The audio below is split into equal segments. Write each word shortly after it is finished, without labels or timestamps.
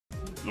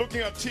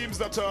looking at teams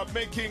that are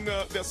making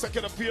their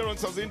second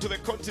appearances into the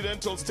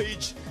continental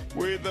stage,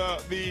 with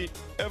the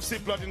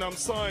FC Platinum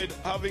side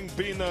having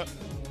been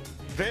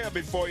there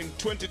before in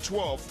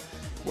 2012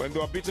 when they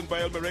were beaten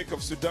by El Merreikh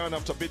of Sudan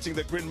after beating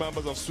the Green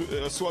Mambas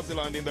of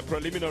Swaziland in the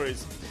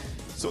preliminaries.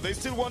 So they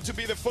still want to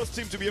be the first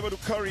team to be able to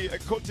carry a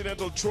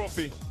continental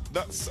trophy.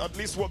 That's at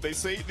least what they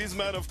say. This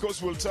man, of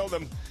course, will tell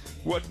them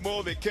what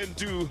more they can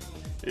do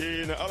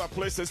in other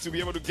places to be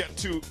able to get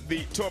to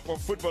the top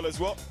of football as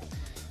well.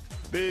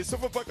 The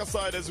SOFAPAKA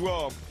side as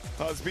well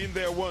has been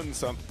there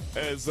once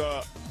as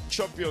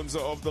champions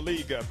of the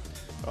league,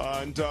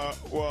 and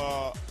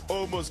were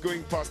almost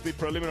going past the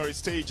preliminary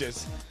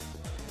stages.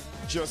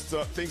 Just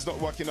things not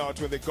working out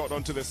when they got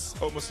onto this,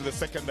 almost to the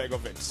second leg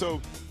of it.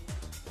 So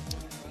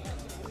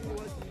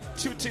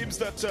two teams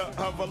that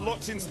have a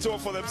lot in store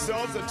for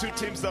themselves, and two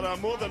teams that are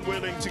more than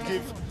willing to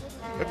give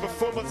a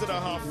performance and a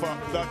half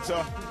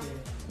that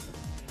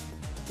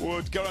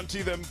would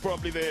guarantee them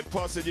probably the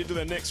passage into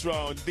the next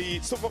round. The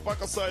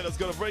SOFAPAKA side has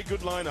got a very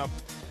good lineup.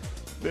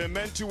 The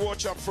men to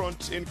watch up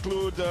front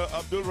include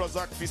Abdul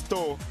Razak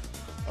Fisto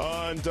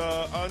and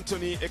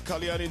Anthony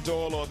Ekaliani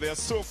Ndolo. They are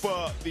so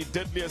far the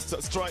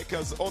deadliest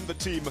strikers on the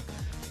team.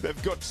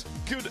 They've got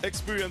good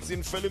experience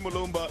in Felly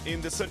Mulumba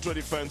in the central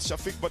defense.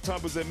 Shafiq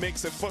Batambuze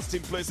makes a first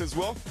team place as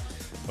well.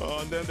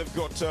 And then they've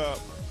got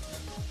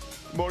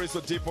Maurice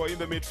Odipo in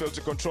the midfield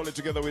to control it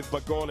together with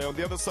Bagole. On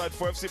the other side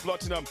for FC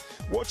Platinum,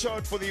 watch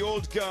out for the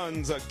old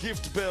guns,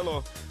 Gift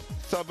Bello,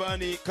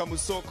 Thabani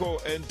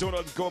Kamusoko and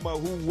Donald Goma,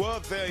 who were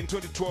there in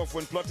 2012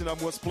 when Platinum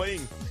was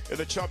playing in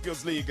the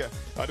Champions League,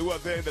 and who are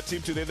there in the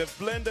team today. They've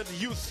blended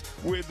youth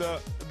with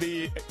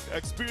the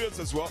experience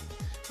as well.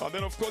 And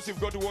then, of course,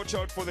 you've got to watch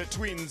out for the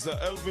twins,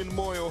 Elvin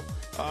Moyo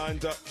and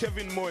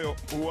Kevin Moyo,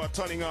 who are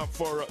turning up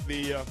for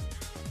the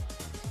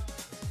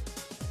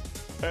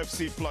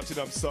FC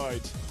Platinum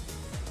side.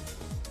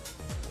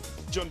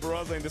 John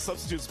Baraza in the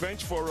substitutes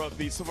bench for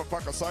the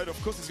SOFAPAKA side.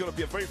 Of course, it's going to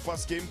be a very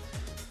fast game.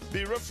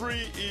 The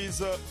referee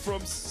is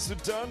from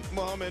Sudan,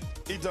 Mohamed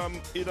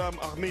Idam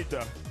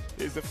Ahmida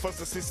is the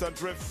first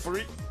assistant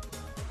referee.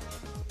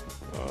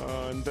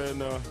 And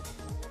then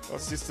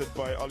assisted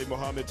by Ali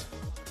Mohammed.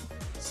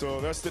 So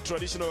that's the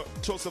traditional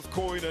toss of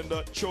coin and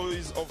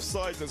choice of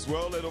sides as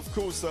well. And of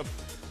course, a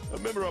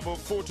memorable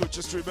photo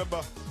just to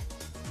remember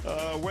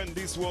when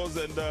this was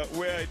and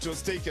where it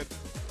was taken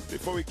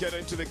before we get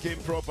into the game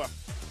proper.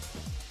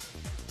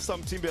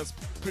 Sam Timbe has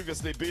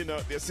previously been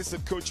the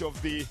assistant coach of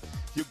the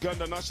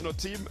Uganda national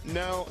team,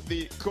 now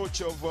the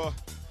coach of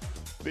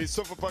the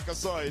SOFAPAKA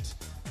side.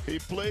 He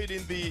played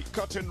in the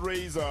curtain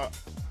raiser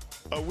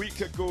a week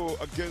ago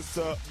against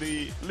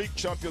the league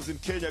champions in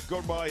Kenya,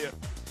 Gor Mahia,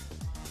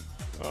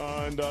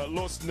 and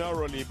lost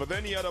narrowly. But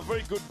then he had a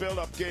very good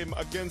build-up game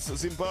against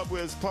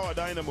Zimbabwe's Power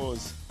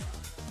Dynamos.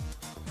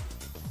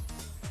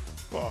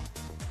 Well,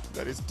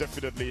 that is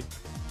definitely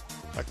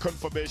a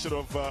confirmation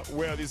of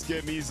where this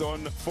game is on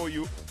for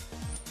you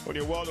on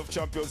your World of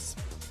Champions.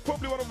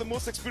 Probably one of the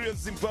most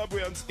experienced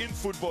Zimbabweans in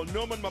football,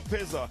 Norman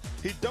Mapeza.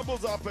 He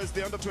doubles up as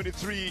the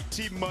under-23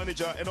 team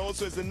manager and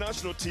also as the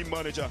national team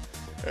manager,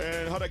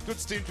 and had a good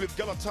stint with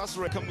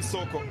Galatasaray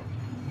Kamusoko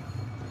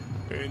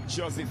in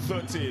jersey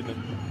 13.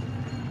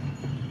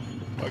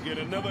 Again,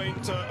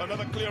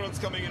 another clearance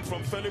coming in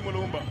from Felly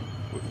Mulumba,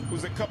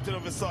 who's the captain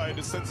of the side,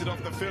 who sends it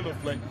off the field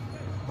of play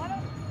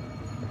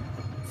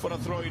for a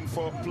throw-in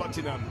for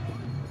Platinum.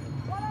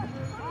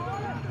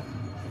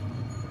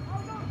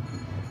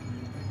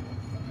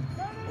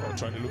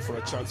 Trying to look for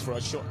a chance for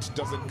a shot,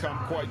 doesn't come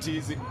quite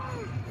easy.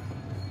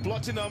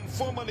 Platinum,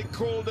 formerly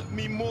called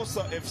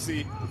Mimosa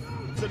FC,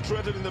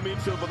 concentrated in the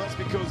midfield, but that's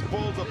because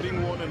balls are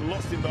being won and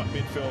lost in that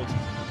midfield.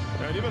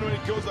 And even when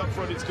it goes up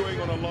front, it's going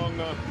on a long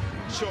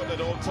shot at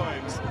all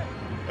times.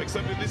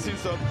 Except in this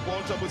instance,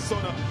 Walter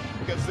Busona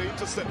gets the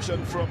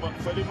interception from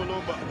Felly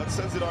Mulumba that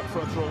sends it out for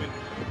a throw-in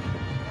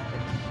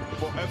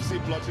for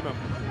FC Platinum.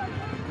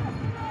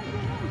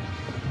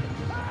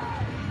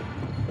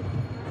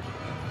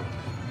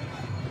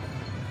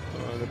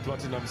 The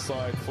Platinum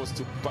side forced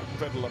to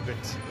backpedal a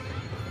bit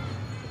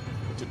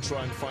to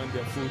try and find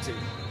their footing.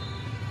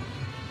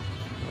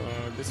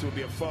 This will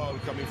be a foul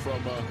coming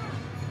from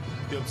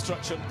the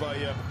obstruction by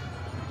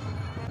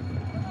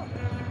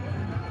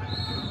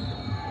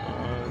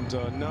and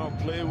now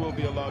play will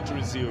be allowed to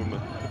resume.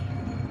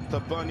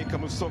 Thabani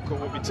Kamusoko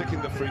will be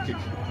taking the free kick.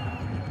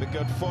 They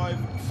got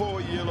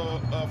four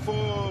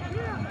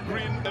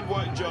green and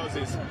white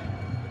jerseys.